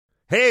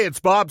Hey, it's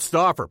Bob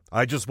Stauffer.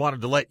 I just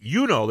wanted to let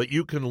you know that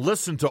you can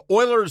listen to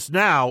Oilers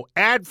Now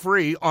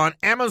ad-free on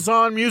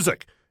Amazon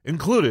Music,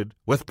 included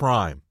with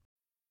Prime.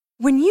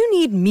 When you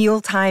need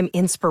mealtime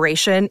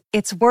inspiration,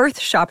 it's worth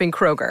shopping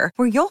Kroger,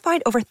 where you'll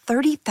find over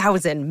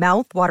 30,000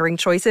 mouth-watering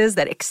choices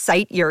that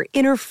excite your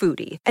inner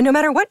foodie. And no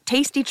matter what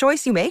tasty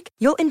choice you make,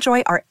 you'll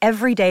enjoy our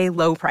everyday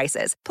low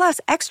prices, plus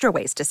extra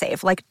ways to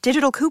save, like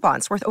digital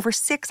coupons worth over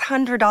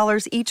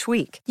 $600 each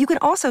week. You can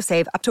also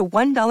save up to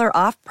 $1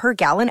 off per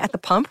gallon at the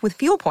pump with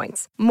fuel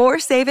points. More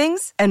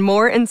savings and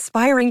more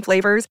inspiring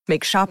flavors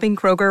make shopping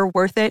Kroger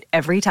worth it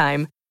every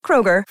time.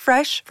 Kroger,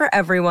 fresh for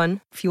everyone.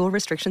 Fuel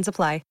restrictions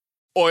apply.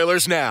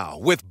 Oilers Now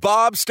with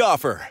Bob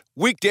Stauffer.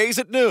 Weekdays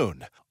at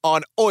noon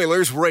on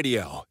Oilers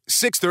Radio,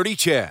 630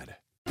 CHED.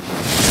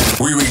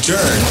 We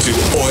return to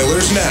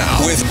Oilers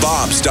Now with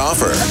Bob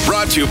Stauffer.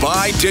 Brought to you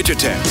by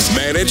Digitex.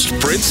 Managed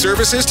print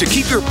services to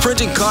keep your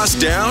printing costs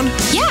down?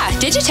 Yeah,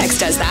 Digitex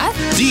does that.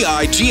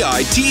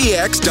 Digitex.ca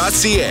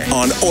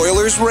on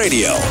Oilers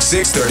Radio,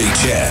 630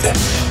 CHED.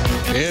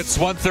 It's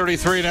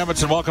 1:33 in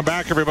Edmonton. Welcome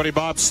back, everybody.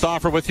 Bob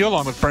Stauffer with you,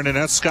 along with Brendan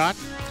Escott.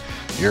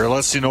 You're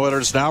listening to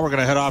Oilers Now. We're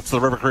going to head off to the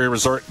River Cree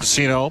Resort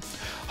Casino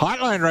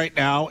hotline right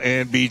now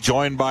and be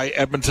joined by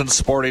Edmonton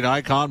sporting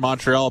icon,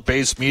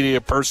 Montreal-based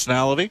media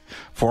personality,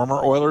 former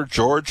Oiler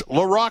George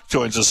Laraque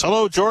joins us.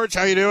 Hello, George.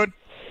 How you doing?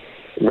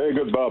 Very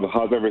good, Bob.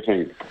 How's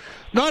everything?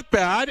 Not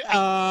bad.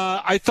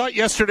 I thought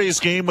yesterday's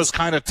game was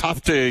kind of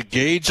tough to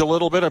gauge a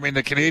little bit. I mean,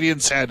 the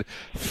Canadians had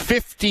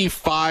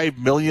 $55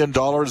 million out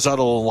of the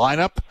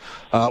lineup,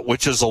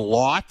 which is a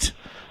lot.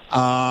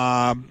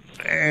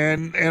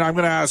 And I'm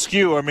going to ask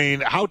you, I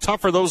mean, how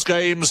tough are those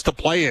games to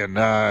play in?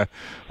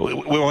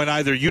 When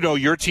either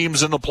your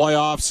team's in the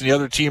playoffs and the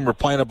other team are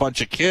playing a bunch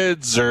of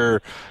kids,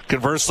 or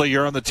conversely,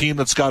 you're on the team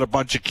that's got a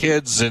bunch of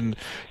kids, and,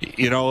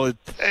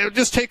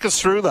 just take us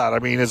through that. I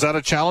mean, is that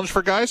a challenge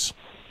for guys?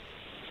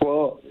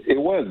 Well, it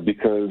was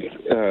because,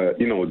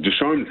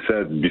 Ducharme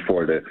said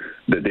before the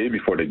day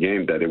before the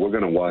game that they were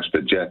going to watch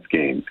the Jets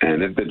game.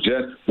 And if the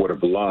Jets would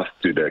have lost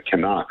to the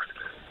Canucks,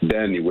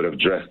 then he would have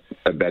dressed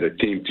a better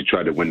team to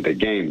try to win the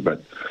game.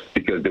 But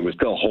because they were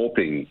still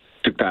hoping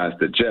to pass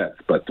the Jets,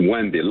 but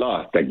when they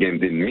lost, that game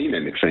didn't mean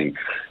anything.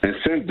 And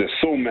since there's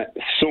so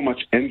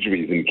much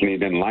injuries in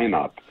Canadian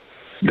lineup,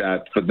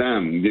 that for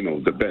them,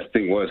 the best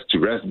thing was to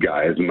rest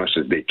guys as much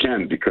as they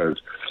can,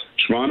 because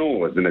Toronto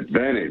was an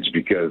advantage,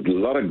 because a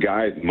lot of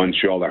guys in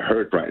Montreal are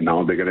hurt right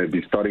now. They're going to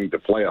be starting the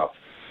playoff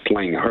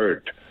playing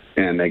hurt.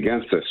 And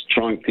against a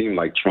strong team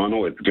like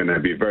Toronto, it's going to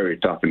be very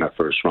tough in that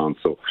first round.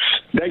 So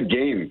that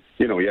game,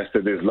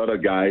 yesterday, there's a lot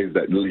of guys,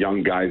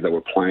 young guys that were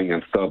playing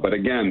and stuff. But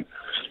again,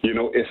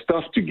 it's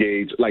tough to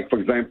gauge. Like, for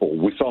example,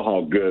 we saw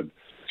how good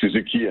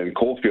Suzuki and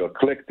Caulfield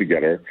clicked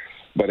together.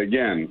 But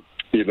again,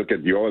 you look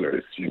at the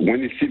Oilers. When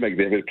you see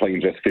McDavid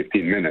playing just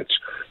 15 minutes,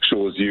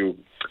 shows you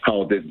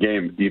how this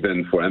game,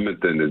 even for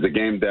Edmonton, is a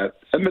game that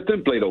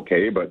Edmonton played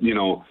okay. But,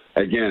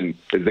 again,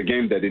 it's a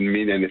game that didn't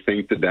mean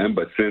anything to them.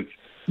 But since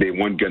they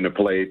weren't going to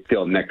play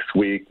till next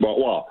week,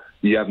 well,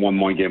 you have one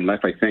more game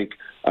left, I think.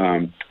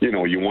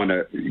 You want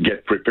to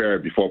get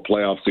prepared before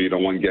playoffs, so you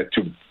don't want to get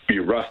too be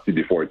rusty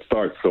before it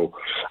starts. So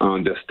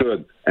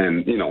understood.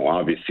 And,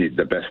 obviously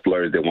the best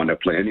players, they want to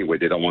play anyway.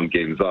 They don't want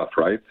games off,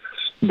 right?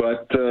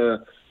 But,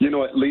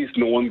 at least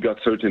no one got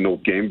hurt in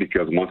those games,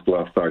 because once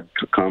playoffs start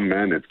to come,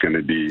 man, it's going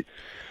to be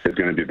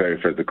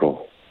very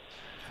physical.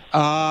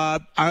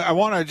 I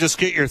want to just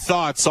get your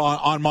thoughts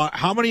on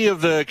how many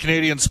of the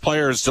Canadians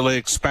players do they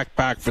expect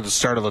back for the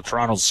start of the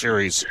Toronto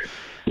series?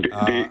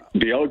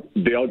 They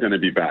all going to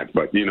be back,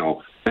 but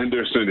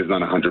Anderson is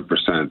not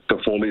 100%.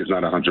 Toffoli is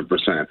not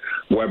 100%.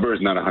 Weber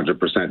is not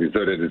 100%. He's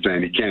hurt at his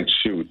hand. He can't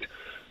shoot.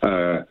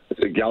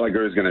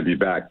 Gallagher is going to be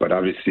back, but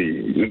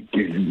obviously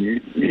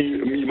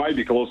he might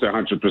be close to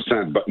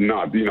 100%, but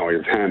not.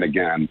 His hand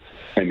again,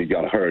 and he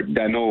got hurt.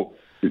 Dano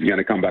is going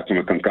to come back from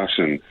a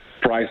concussion.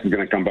 Price is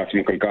going to come back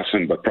from a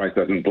concussion, but Price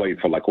hasn't played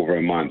for like over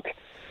a month.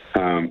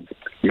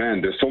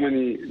 There's so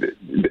many.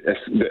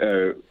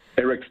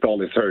 Eric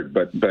Stahl is hurt,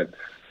 but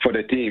for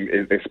the team,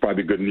 it's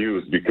probably good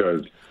news,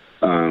 because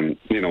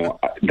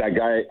that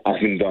guy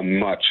hasn't done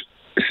much.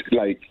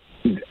 Like,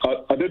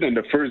 other than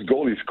the first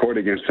goal he scored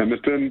against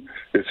Edmonton,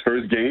 his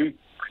first game,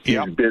 he's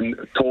been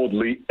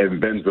totally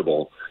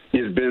invincible.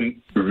 He's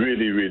been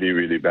really, really,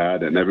 really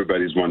bad, and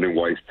everybody's wondering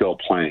why he's still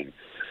playing.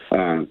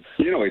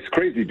 It's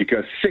crazy,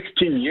 because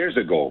 16 years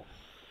ago,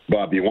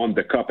 Bob, he won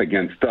the Cup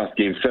against us,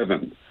 Game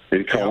 7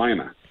 in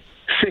Carolina.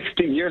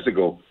 16 years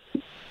ago.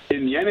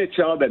 In the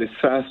NHL that is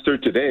faster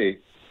today,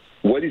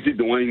 what is he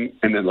doing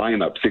in the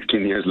lineup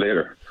 16 years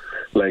later?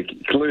 Like,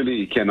 clearly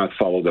he cannot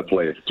follow the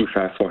play. It's too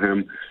fast for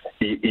him.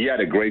 He had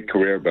a great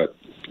career, but,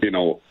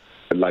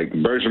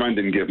 Bergevin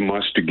didn't give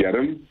much to get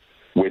him,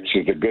 which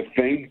is a good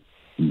thing.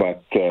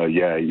 But,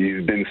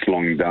 he's been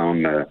slowing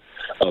down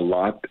a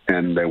lot.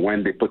 And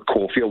when they put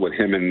Caulfield with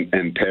him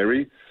and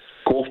Perry,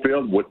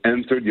 Caulfield would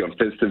enter the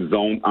offensive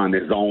zone on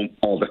his own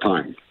all the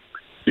time,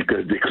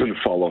 because they couldn't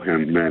follow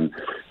him, and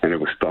it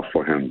was tough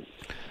for him.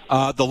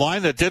 The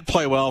line that did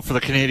play well for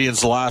the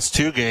Canadians the last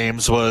two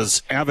games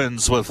was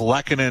Evans with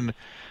Lehkonen,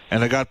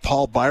 and they got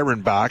Paul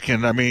Byron back.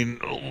 And, I mean,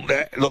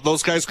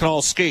 those guys can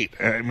all skate.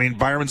 I mean,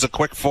 Byron's a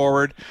quick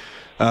forward.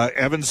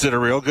 Evans did a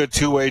real good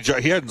two-way job.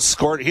 He hadn't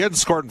scored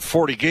in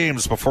 40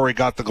 games before he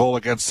got the goal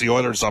against the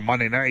Oilers on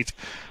Monday night.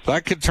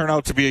 That could turn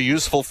out to be a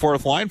useful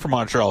fourth line for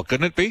Montreal,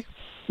 couldn't it be?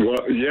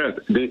 Well, yeah,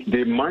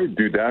 they might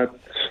do that.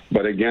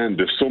 But again,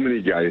 there's so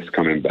many guys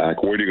coming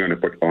back. Where are you going to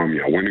put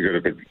Armia? When are you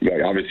going to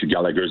put, obviously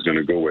Gallagher's going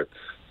to go with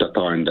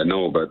Tatar and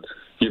Dano. But,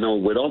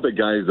 with all the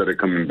guys that are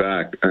coming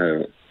back,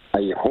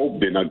 I hope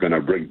they're not going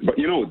to break. But,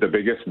 the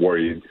biggest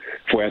worry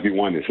for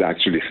everyone is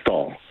actually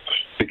Stahl.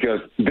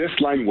 Because this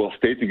line will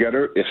stay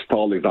together if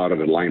Stahl is out of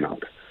the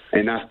lineup.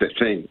 And that's the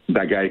thing.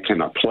 That guy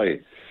cannot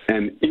play.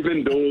 And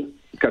even though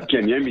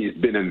Kotkaniemi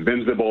has been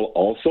invincible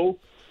also,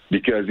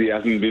 because he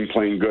hasn't been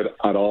playing good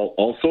at all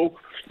also,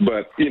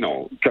 but,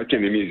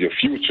 Kotkaniemi is your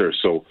future,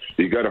 so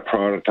you got to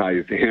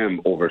prioritize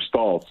him over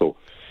Stahl. So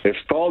if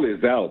Stahl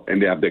is out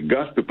and they have the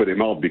guts to put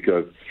him out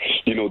because,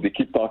 they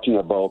keep talking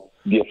about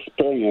the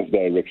experience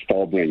that Rick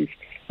Stahl brings.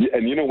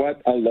 And you know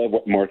what? I love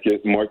what Mark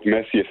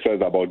Messier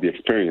says about the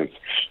experience.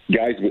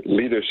 Guys with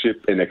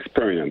leadership and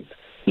experience.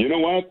 You know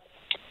what?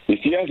 If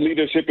he has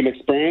leadership and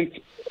experience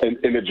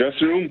in the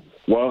dressing room,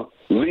 well,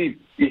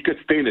 he could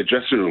stay in the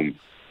dressing room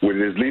with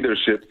his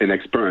leadership and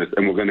experience,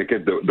 and we're going to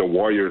get the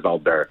Warriors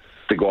out there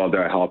to go out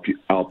there and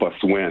help us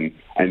win,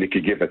 and they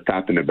could give a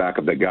tap in the back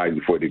of the guys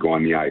before they go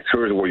on the ice.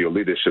 Here's where your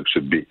leadership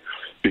should be.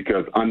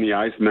 Because on the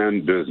ice,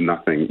 man, there's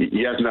nothing.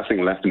 He has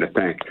nothing left in the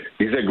tank.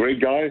 He's a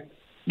great guy,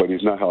 but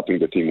he's not helping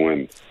the team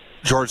win.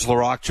 George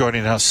Larocque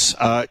joining us.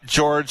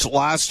 George,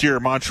 last year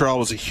Montreal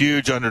was a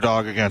huge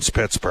underdog against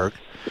Pittsburgh.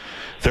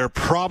 They're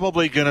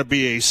probably going to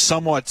be a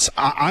somewhat...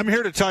 I'm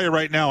here to tell you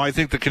right now, I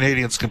think the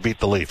Canadians can beat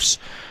the Leafs.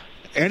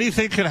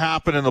 Anything can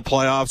happen in the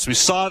playoffs. We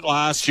saw it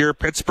last year.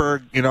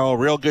 Pittsburgh, a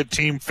real good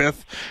team,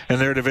 fifth in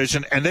their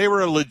division, and they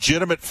were a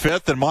legitimate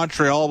fifth, and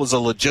Montreal was a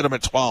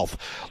legitimate 12th.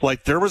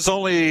 Like, there was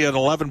only an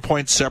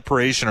 11-point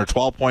separation or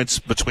 12 points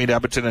between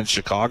Edmonton and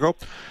Chicago,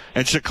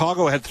 and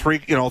Chicago had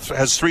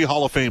has three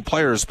Hall of Fame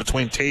players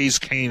between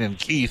Taves, Kane, and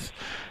Keith.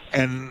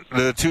 And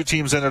the two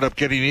teams ended up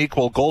getting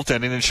equal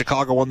goaltending, and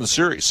Chicago won the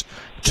series.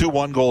 2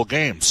 one-goal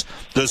games.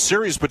 The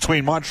series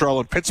between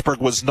Montreal and Pittsburgh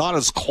was not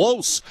as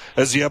close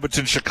as the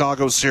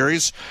Edmonton-Chicago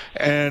series.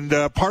 And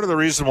part of the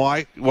reason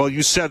why, well,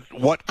 you said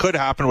what could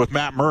happen with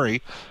Matt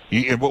Murray.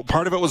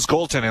 Part of it was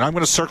goaltending. I'm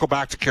going to circle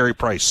back to Carey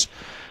Price.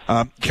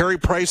 Carey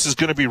Price is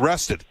going to be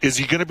rested. Is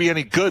he going to be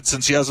any good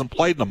since he hasn't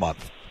played in a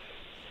month?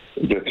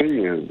 The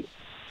thing is,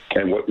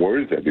 and what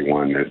worries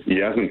everyone, is he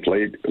hasn't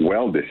played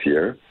well this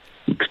year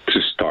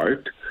to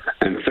start,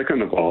 and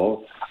second of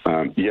all,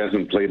 he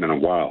hasn't played in a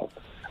while.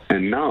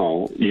 And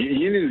now,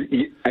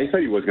 I thought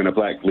he was going to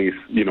play at least,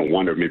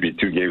 1 or maybe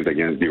 2 games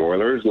against the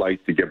Oilers,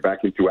 like to get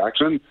back into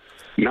action.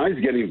 Now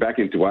he's getting back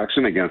into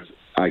action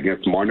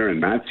against Marner and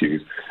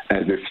Matthews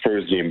as his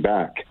first game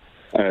back.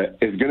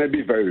 It's going to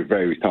be very,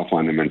 very tough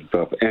on him and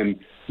stuff. And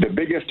the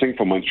biggest thing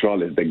for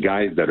Montreal is the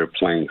guys that are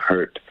playing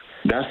hurt.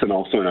 That's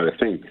also another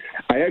thing.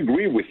 I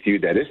agree with you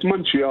that if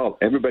Montreal,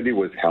 everybody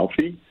was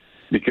healthy,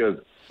 because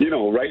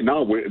right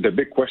now, the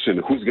big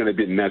question, who's going to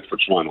be net for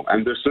Toronto,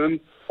 Anderson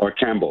or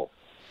Campbell?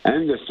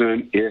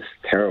 Anderson is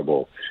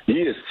terrible. He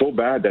is so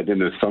bad that in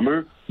the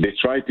summer, they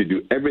tried to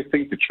do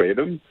everything to trade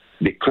him.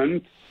 They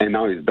couldn't, and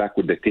now he's back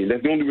with the team.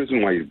 That's the only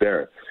reason why he's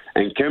there.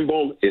 And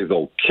Campbell is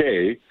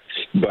okay,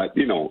 but,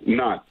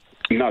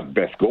 not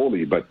best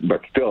goalie,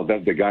 but still,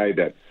 that's the guy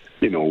that,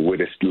 with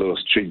his little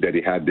streak that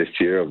he had this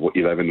year of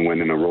 11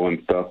 wins in a row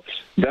and stuff,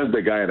 that's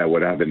the guy that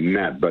would have a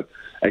net. But,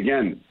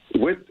 again,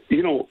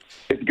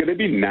 it's going to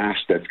be Nash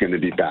that's going to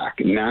be back.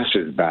 Nash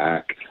is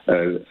back.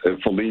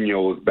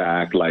 Foligno is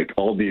back. Like,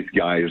 all these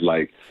guys,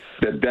 like,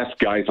 the best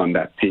guys on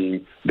that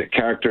team, the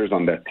characters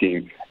on that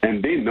team.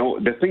 And they know,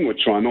 the thing with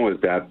Toronto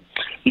is that,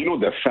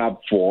 the Fab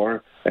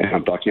Four, and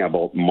I'm talking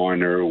about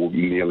Marner,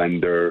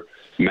 Nylander,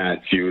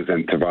 Matthews,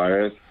 and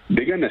Tavares,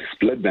 they're going to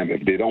split them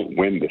if they don't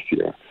win this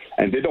year.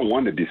 And they don't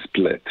want to be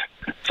split.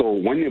 So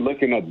when you're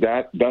looking at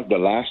that, that's the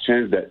last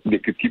chance that they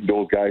could keep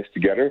those guys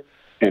together.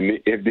 And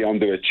if they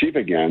underachieve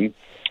again,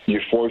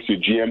 you force your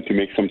GM to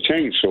make some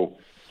change. So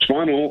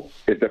Toronto,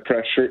 the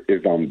pressure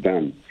is on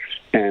them.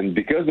 And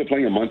because they're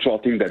playing a Montreal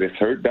team that is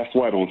hurt, that's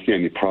why I don't see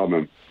any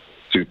problem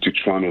to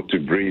Toronto to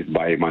breathe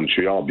by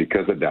Montreal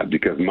because of that,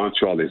 because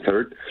Montreal is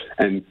hurt.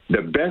 And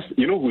the best,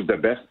 who's the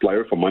best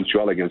player for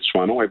Montreal against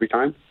Toronto every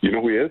time? You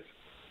know who he is?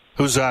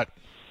 Who's that?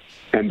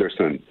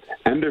 Anderson.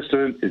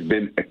 Anderson has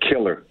been a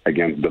killer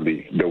against the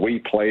Leafs. The way he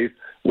plays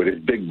with his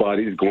big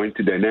body, he's going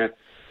to the net.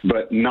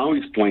 But now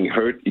he's playing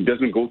hurt. He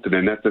doesn't go to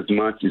the net as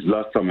much. He's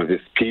lost some of his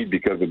speed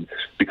because of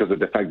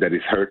the fact that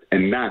he's hurt.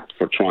 And that,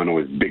 for Toronto,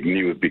 is big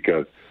news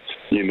because,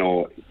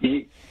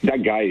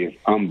 that guy is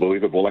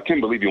unbelievable. I can't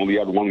believe he only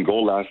had 1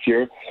 goal last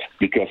year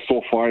because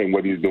so far in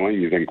what he's doing,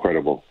 he's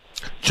incredible.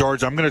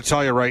 George, I'm going to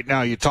tell you right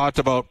now, you talked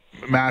about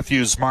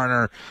Matthews,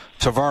 Marner,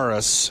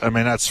 Tavares. I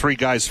mean, that's 3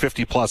 guys,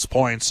 50-plus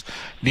points.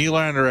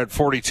 Nylander at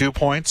 42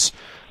 points.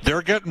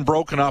 They're getting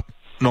broken up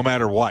no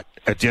matter what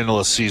at the end of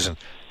the season,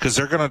 because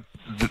they're going to.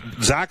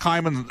 Zach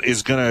Hyman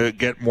is going to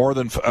get more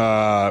than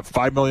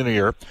 $5 million a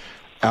year.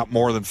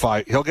 More than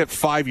 5. He'll get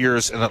 5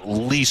 years and at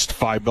least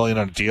 $5 million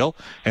on a deal.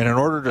 And in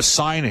order to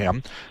sign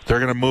him, they're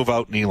going to move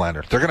out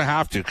Nylander. They're going to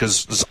have to,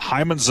 because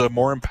Hyman's a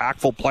more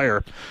impactful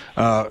player.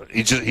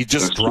 He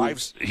just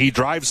drives. He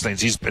drives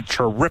things. He's a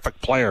terrific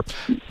player.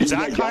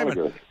 Zach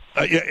Hyman.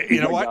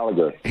 You know what?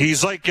 Gallagher.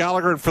 He's like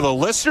Gallagher. And for the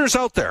listeners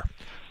out there,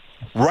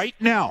 right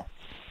now,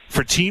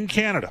 for Team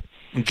Canada,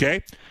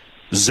 okay,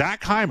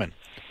 Zach Hyman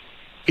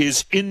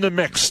is in the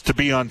mix to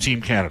be on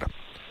Team Canada.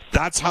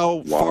 That's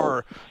how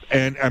far.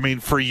 And, I mean,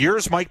 for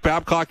years, Mike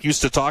Babcock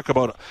used to talk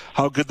about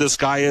how good this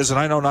guy is, and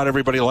I know not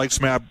everybody likes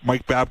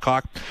Mike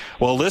Babcock.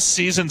 Well, this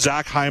season,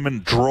 Zach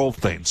Hyman drove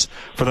things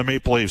for the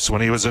Maple Leafs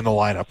when he was in the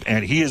lineup,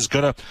 and he is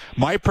going to –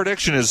 my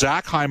prediction is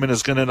Zach Hyman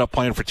is going to end up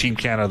playing for Team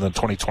Canada in the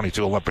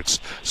 2022 Olympics.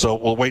 So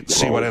we'll wait and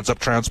see what ends up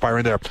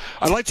transpiring there.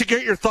 I'd like to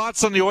get your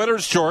thoughts on the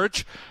Oilers,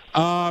 George.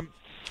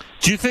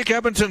 Do you think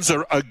Edmonton's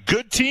a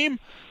good team?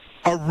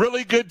 A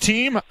really good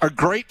team, a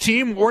great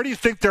team? Where do you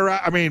think they're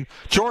at? I mean,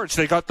 George,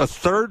 they got the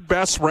third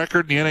best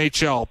record in the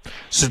NHL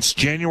since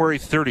January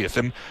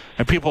 30th.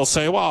 And people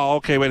say, well,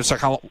 okay, wait a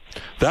second.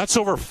 That's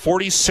over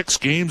 46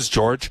 games,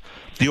 George.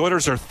 The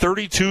Oilers are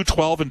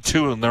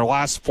 32-12-2 in their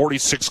last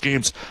 46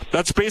 games.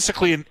 That's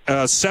basically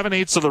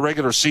 7/8 of the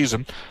regular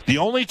season. The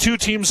only two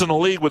teams in the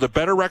league with a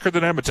better record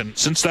than Edmonton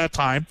since that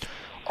time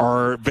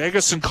are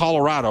Vegas and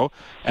Colorado,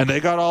 and they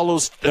got all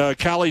those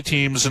Cali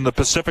teams in the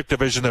Pacific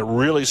Division that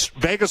really –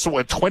 Vegas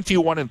went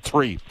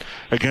 21-3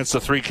 against the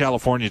three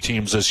California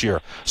teams this year.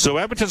 So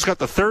Edmonton's got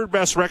the third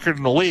best record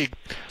in the league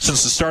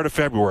since the start of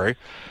February.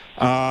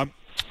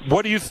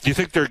 What do you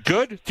think they're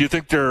good? Do you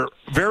think they're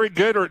very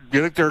good, or do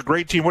you think they're a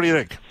great team? What do you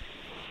think?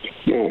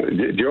 No,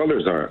 the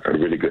Oilers are a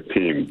really good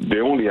team. They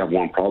only have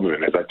one problem,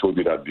 and as I told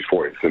you that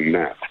before, it's in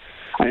net.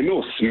 I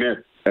know Smith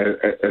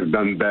has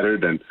done better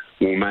than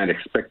we might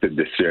expected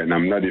this year, and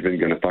I'm not even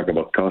going to talk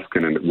about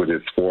Koskinen with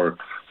his four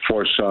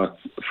shots,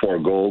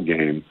 4-goal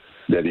game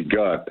that he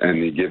got,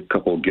 and he gave a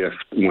couple gifts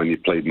when he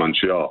played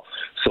Montreal.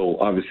 So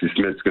obviously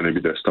Smith's going to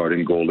be the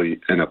starting goalie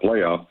in a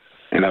playoff,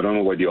 and I don't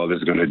know what the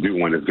Oilers are going to do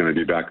when it's going to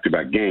be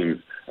back-to-back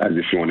games, as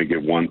if you want to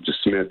give one to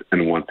Smith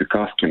and one to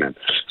Koskinen.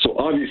 So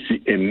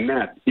obviously in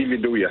net,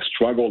 even though he has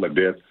struggled a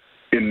bit,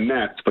 in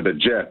net for the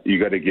Jets, you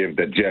got to give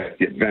the Jets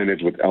the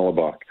advantage with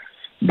Hellebuck.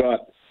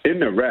 But in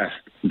the rest,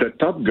 the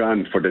top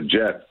gun for the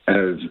Jets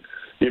is,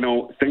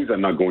 things are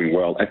not going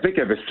well. I think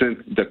ever since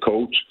the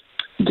coach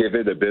gave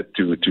it a bit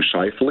to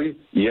Scheifele,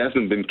 he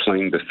hasn't been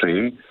playing the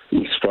same.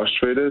 He's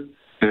frustrated,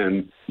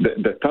 and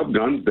the top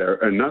guns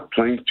there are not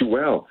playing too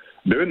well.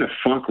 They're in a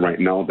funk right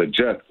now, the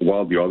Jets,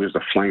 while the others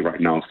are flying right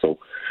now. So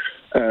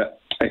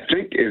I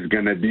think it's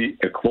going to be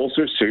a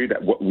closer series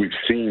than what we've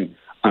seen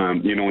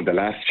the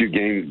last few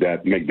games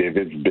that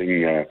McDavid's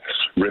been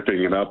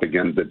ripping it up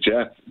against the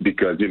Jets,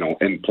 because,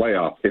 in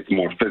playoff, it's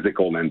more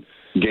physical and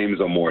games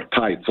are more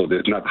tight, so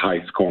there's not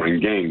high-scoring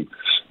game.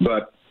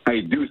 But I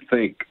do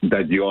think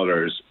that the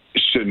Oilers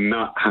should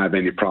not have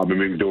any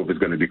problem, even though it's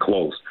going to be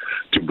close,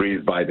 to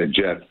breeze by the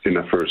Jets in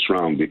the first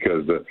round,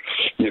 because,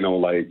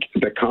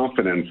 the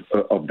confidence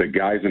of the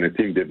guys in the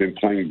team, they've been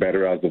playing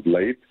better as of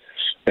late.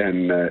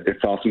 And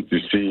it's awesome to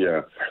see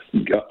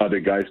other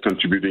guys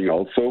contributing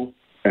also.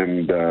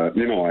 And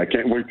I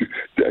can't wait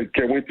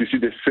to see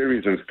this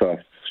series and stuff,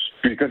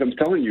 because I'm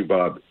telling you,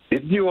 Bob,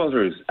 if the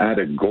Oilers add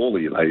a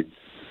goalie,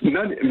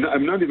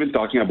 I'm not even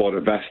talking about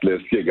a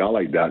Vasilevsky, a guy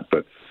like that,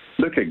 but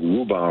look at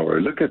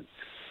Grubauer, look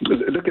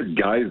at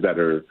guys that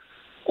are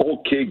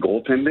okay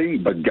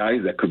goaltending, but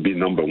guys that could be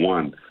number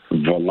one,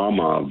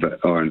 Varlamov,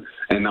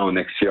 and now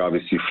next year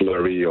obviously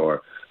Fleury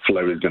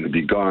is going to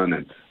be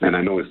gone, and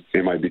I know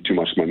it might be too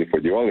much money for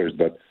the Oilers,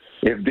 but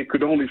if they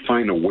could only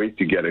find a way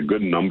to get a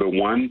good number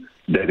one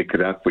that they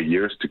could have for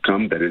years to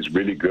come that is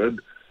really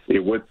good,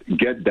 it would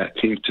get that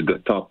team to the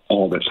top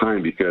all the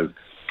time, because,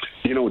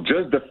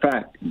 just the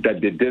fact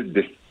that they did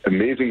this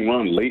amazing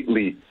run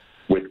lately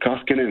with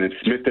Koskinen and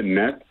Smith and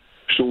net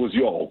shows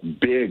you how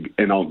big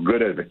and how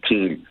good of a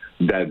team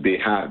that they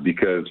have,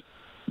 because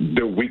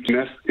the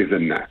weakness is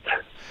in net.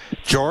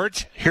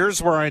 George,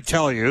 here's where I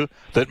tell you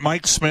that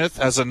Mike Smith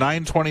has a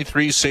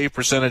 .923 save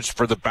percentage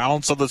for the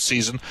balance of the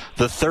season,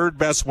 the third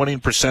best winning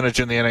percentage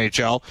in the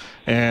NHL.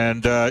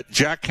 And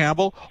Jack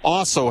Campbell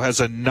also has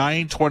a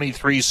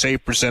 .923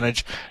 save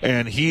percentage,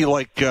 and he,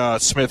 like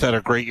Smith, had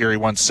a great year. He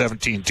won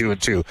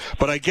 17-2-2.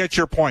 But I get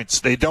your points.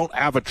 They don't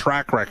have a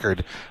track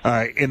record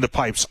in the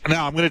pipes.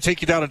 Now, I'm going to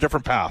take you down a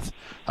different path.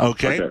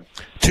 Okay.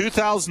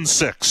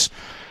 2006.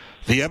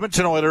 The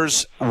Edmonton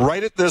Oilers,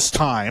 right at this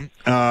time,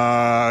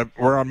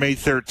 we're on May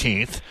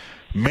 13th.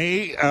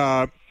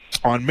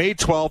 On May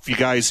 12th, you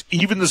guys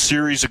even the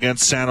series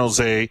against San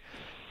Jose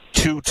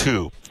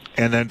 2-2.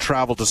 and then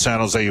traveled to San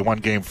Jose. You won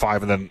Game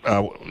 5 and then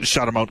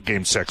shut them out in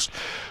Game 6.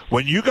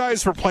 When you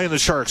guys were playing the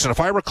Sharks, and if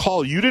I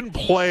recall, you didn't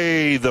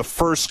play the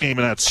first game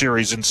in that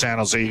series in San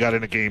Jose. You got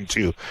into Game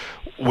 2.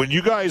 When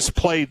you guys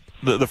played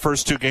the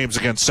first 2 games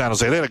against San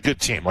Jose, they had a good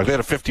team. Like, they had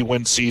a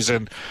 50-win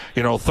season.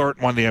 You know,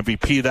 Thornton won the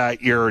MVP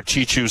that year.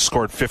 Chichu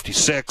scored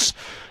 56.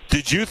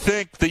 Did you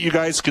think that you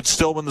guys could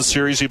still win the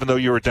series even though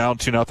you were down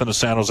 2-0 to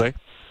San Jose?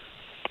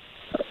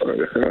 It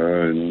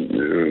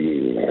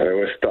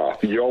was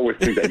tough. You always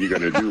think that you're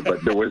going to do,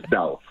 but there was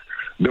doubt.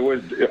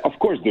 Of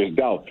course, there's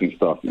doubts and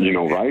stuff, you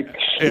know, right?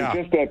 Yeah.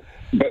 It's just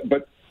that,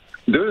 but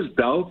there's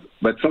doubt,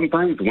 but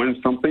sometimes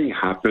when something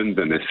happens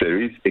in a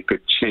series, it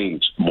could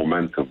change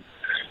momentum.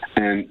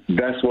 And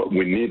that's what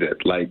we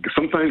needed. Like,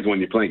 sometimes when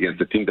you play against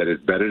a team that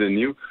is better than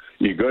you,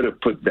 you got to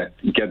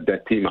get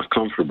that team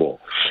uncomfortable.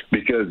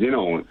 Because, you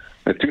know,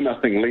 a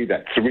 2-0 lead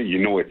at 3, you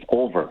know it's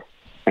over.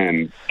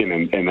 And, you know,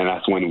 and then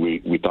that's when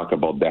we talk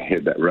about that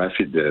hit that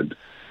Rafi did,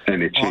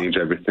 and it changed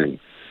everything.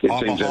 It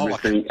changed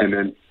everything. And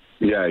then,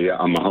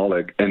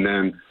 Amaholic. And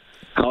then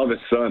all of a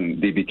sudden,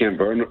 they became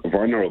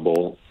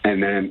vulnerable,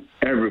 and then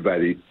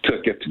everybody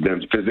took it to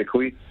them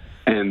physically,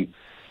 and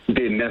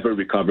they never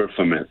recovered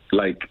from it.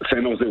 Like,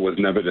 San Jose was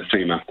never the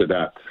same after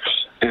that.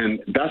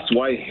 And that's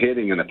why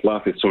hitting in the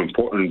playoff is so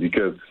important,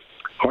 because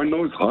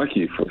hard-nosed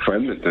hockey for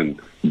Edmonton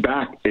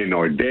back in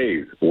our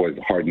days was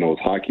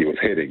hard-nosed hockey, was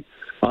hitting.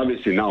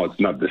 Obviously now it's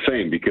not the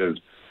same because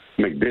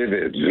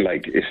McDavid,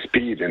 like, his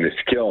speed and his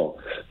skill,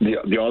 the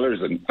others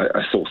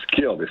are so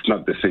skilled. It's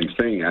not the same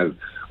thing as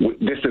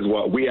this is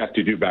what we had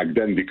to do back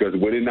then because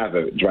we didn't have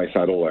a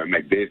Draisaitl or a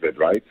McDavid,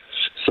 right?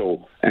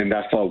 So, and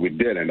that's all we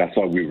did, and that's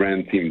why we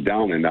ran team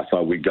down, and that's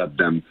why we got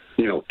them,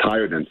 you know,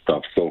 tired and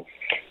stuff. So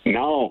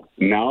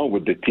now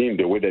with the team,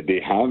 the way that they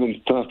have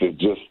and stuff is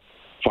just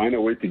find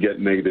a way to get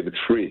McDavid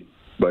free.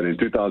 But in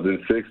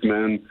 2006,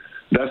 man,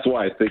 that's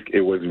why I think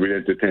it was really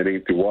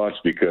entertaining to watch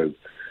because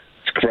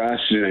it's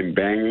crashing and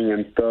banging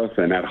and stuff.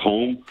 And at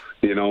home,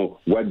 you know,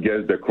 what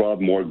gets the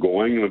crowd more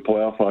going in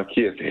playoff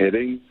hockey is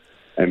hitting.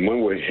 And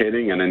when we're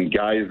hitting and then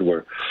guys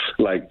were,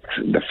 like,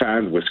 the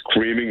fans were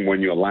screaming when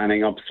you're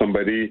lining up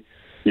somebody,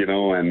 you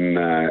know, and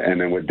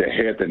then with the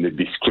hit and they'd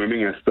be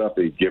screaming and stuff,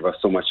 they give us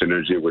so much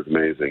energy. It was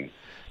amazing.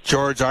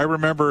 George, I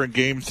remember in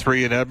Game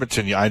 3 in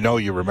Edmonton, I know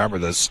you remember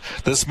this.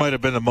 This might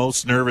have been the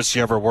most nervous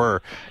you ever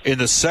were. In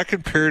the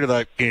second period of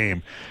that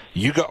game,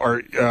 you got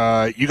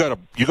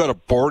a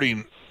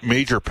boarding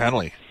major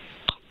penalty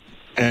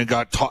and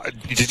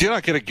did you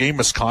not get a game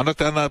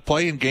misconduct on that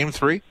play in Game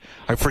 3?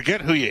 I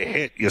forget who you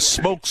hit. You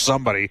smoked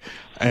somebody,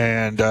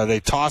 and they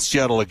tossed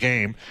you out of the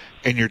game,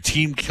 and your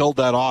team killed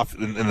that off.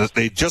 And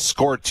they just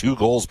scored 2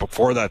 goals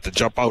before that to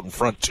jump out in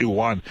front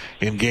 2-1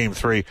 in Game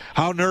 3.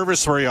 How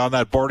nervous were you on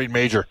that boarding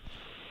major?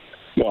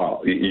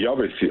 Well, you're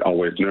obviously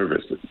always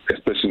nervous,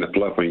 especially in the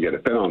playoff when you get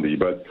a penalty.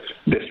 But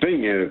the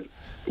thing is,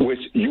 which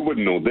you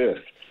wouldn't know this,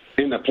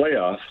 in the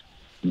playoffs,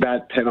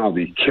 that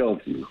penalty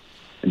kills you.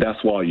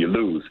 That's why you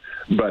lose.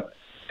 But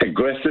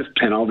aggressive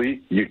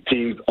penalty, your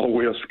team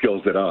always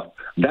kills it off.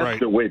 That's right.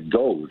 The way it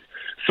goes.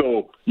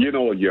 So, you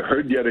know, you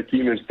hurt the other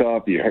team and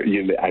stuff.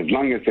 As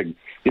long as a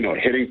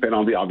hitting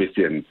penalty,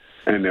 obviously, and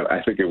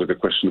I think it was a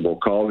questionable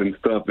call and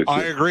stuff.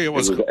 I agree. It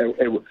was a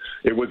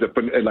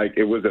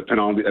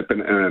penalty,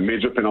 a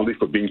major penalty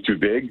for being too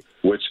big,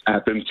 which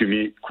happened to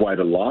me quite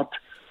a lot.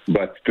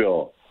 But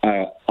still,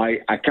 I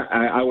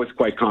was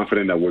quite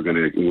confident that we're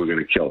gonna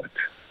kill it.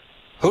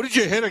 Who did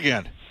you hit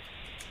again?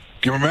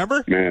 Do you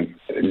remember? Man,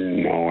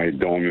 no, I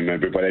don't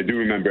remember. But I do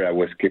remember I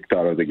was kicked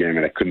out of the game,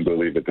 and I couldn't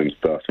believe it and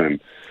stuff.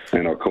 And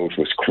our coach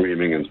was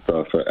screaming and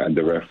stuff at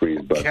the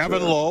referees. But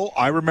Kevin Lowe,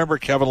 I remember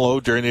Kevin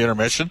Lowe during the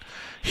intermission.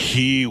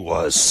 He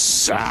was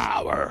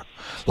sour.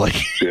 Like,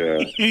 yeah.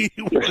 He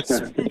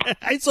was.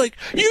 It's like,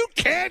 you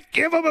can't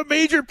give him a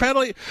major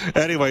penalty.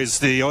 Anyways,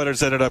 the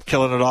Oilers ended up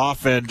killing it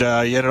off, and you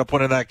ended up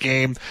winning that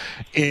game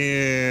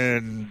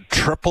in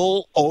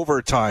triple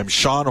overtime.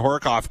 Sean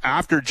Horkoff,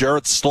 after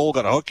Jarrett Stoll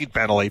got a hooking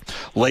penalty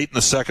late in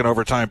the second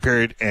overtime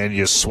period, and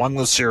you swung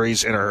the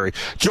series in a hurry.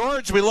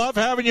 George, we love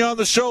having you on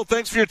the show.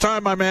 Thanks for your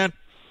time, my man.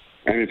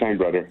 Anytime,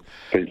 brother.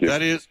 Thank you.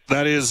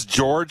 That is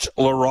George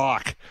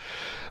Larocque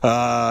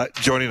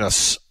joining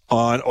us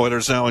on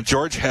Oilers Now. And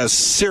George has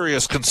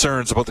serious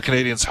concerns about the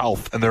Canadiens'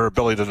 health and their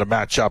ability to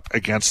match up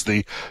against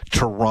the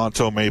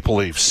Toronto Maple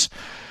Leafs.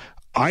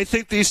 I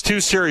think these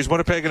 2 series,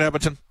 Winnipeg and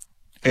Edmonton,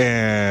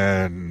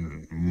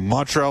 and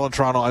Montreal and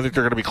Toronto, I think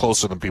they're going to be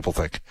closer than people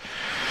think.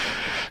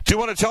 Do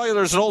want to tell you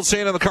there's an old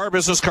saying in the car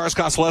business, cars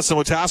cost less than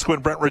Wetaskiwin.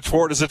 Brentridge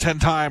Ford is a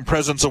 10-time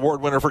President's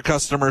Award winner for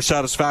customer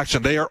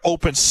satisfaction. They are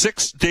open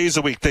 6 days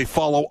a week. They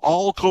follow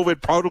all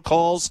COVID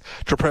protocols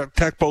to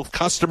protect both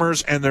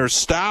customers and their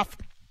staff.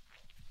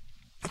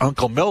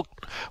 Uncle Milk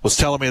was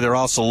telling me they're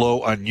also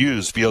low on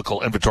used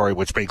vehicle inventory,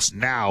 which makes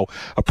now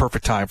a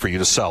perfect time for you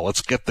to sell.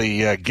 Let's get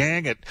the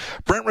gang at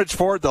Brent Ridge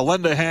Ford. They'll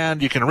lend a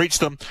hand. You can reach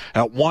them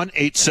at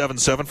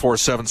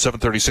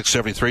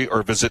 1-877-477-3673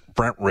 or visit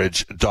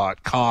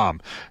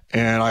BrentRidge.com.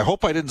 And I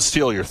hope I didn't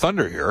steal your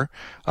thunder here.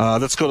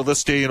 Let's go to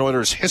this day in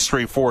Oilers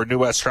history for New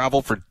West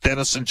Travel for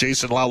Dennis and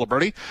Jason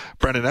Laliberti.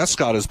 Brendan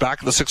Escott is back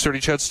at the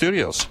 630 CHED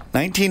Studios.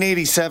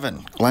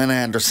 1987, Glenn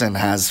Anderson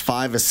has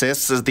 5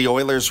 assists as the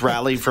Oilers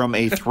rally from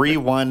a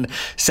 3-1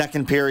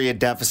 second period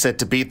deficit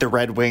to beat the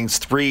Red Wings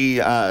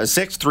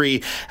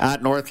 6-3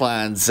 at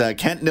Northlands.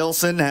 Kent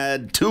Nilsson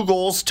had 2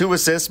 goals, 2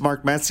 assists.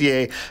 Mark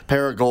Messier,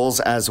 pair of goals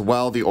as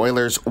well. The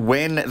Oilers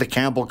win the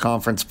Campbell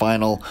Conference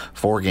Final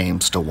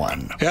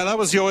 4-1. Yeah, that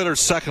was the Oilers'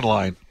 second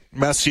line.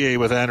 Messier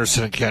with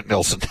Anderson and Kent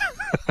Nilsson.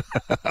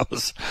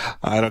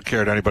 I don't care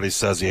what anybody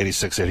says, the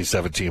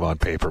 86-87 team on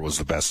paper was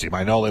the best team.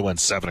 I know they went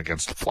 7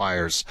 against the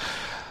Flyers.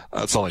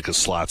 That's only because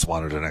Slats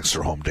wanted an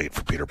extra home date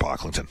for Peter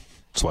Pocklington.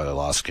 That's why they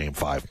lost Game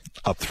 5,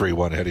 up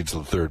 3-1 heading to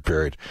the third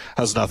period.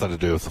 Has nothing to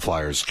do with the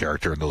Flyers'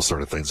 character and those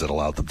sort of things that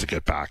allowed them to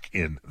get back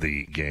in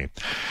the game.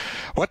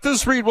 What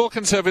does Reed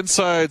Wilkins have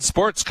inside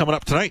sports coming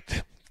up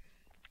tonight?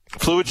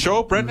 Fluid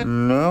show,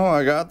 Brendan? No,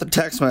 I got the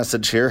text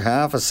message here.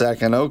 Half a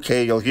second.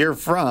 Okay, you'll hear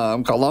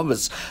from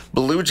Columbus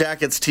Blue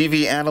Jackets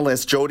TV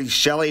analyst Jody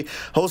Shelley,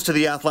 host of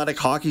the Athletic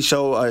Hockey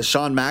Show,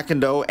 Sean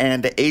McIndoe,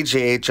 and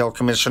AJHL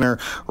Commissioner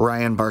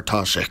Ryan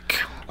Bartosik.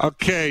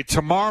 Okay,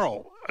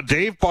 tomorrow,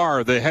 Dave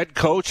Barr, the head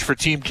coach for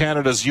Team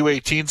Canada's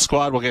U18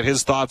 squad, will get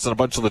his thoughts on a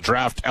bunch of the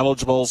draft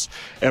eligibles,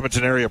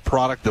 Edmonton area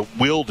product that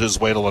willed his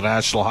way to the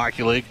National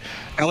Hockey League.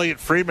 Elliot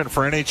Friedman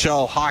for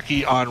NHL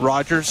Hockey on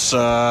Rogers.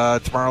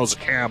 Tomorrow's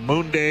Cam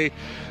Moon Day,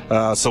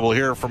 so we'll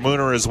hear from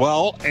Mooner as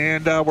well.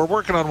 And we're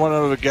working on one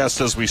other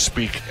guest as we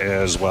speak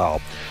as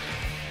well.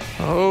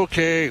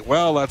 Okay,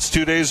 well, that's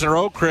 2 days in a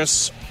row,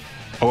 Chris.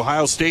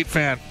 Ohio State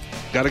fan.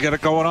 Got to get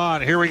it going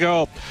on. Here we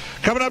go.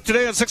 Coming up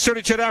today on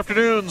 6:30 CHED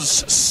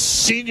Afternoons,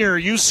 senior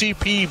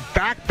UCP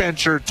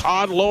backbencher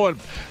Todd Loewen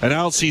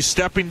announced he's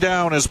stepping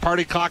down as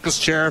party caucus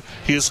chair.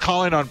 He is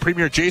calling on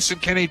Premier Jason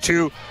Kenney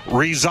to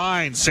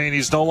resign, saying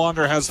he's no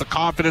longer has the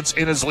confidence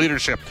in his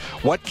leadership.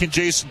 What can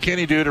Jason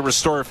Kenney do to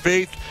restore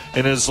faith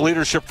in his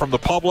leadership from the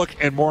public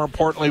and, more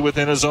importantly,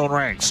 within his own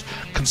ranks?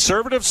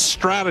 Conservative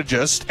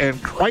strategist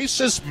and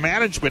crisis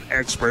management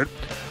expert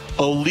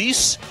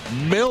Elise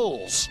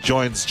Mills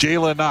joins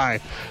Jayla and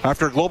I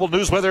after a global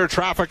news weather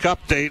traffic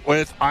update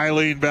with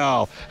Eileen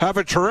Bell. Have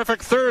a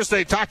terrific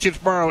Thursday. Talk to you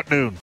tomorrow at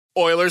noon.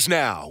 Oilers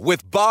Now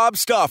with Bob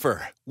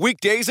Stauffer.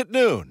 Weekdays at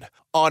noon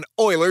on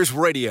Oilers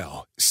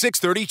Radio,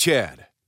 630 CHED.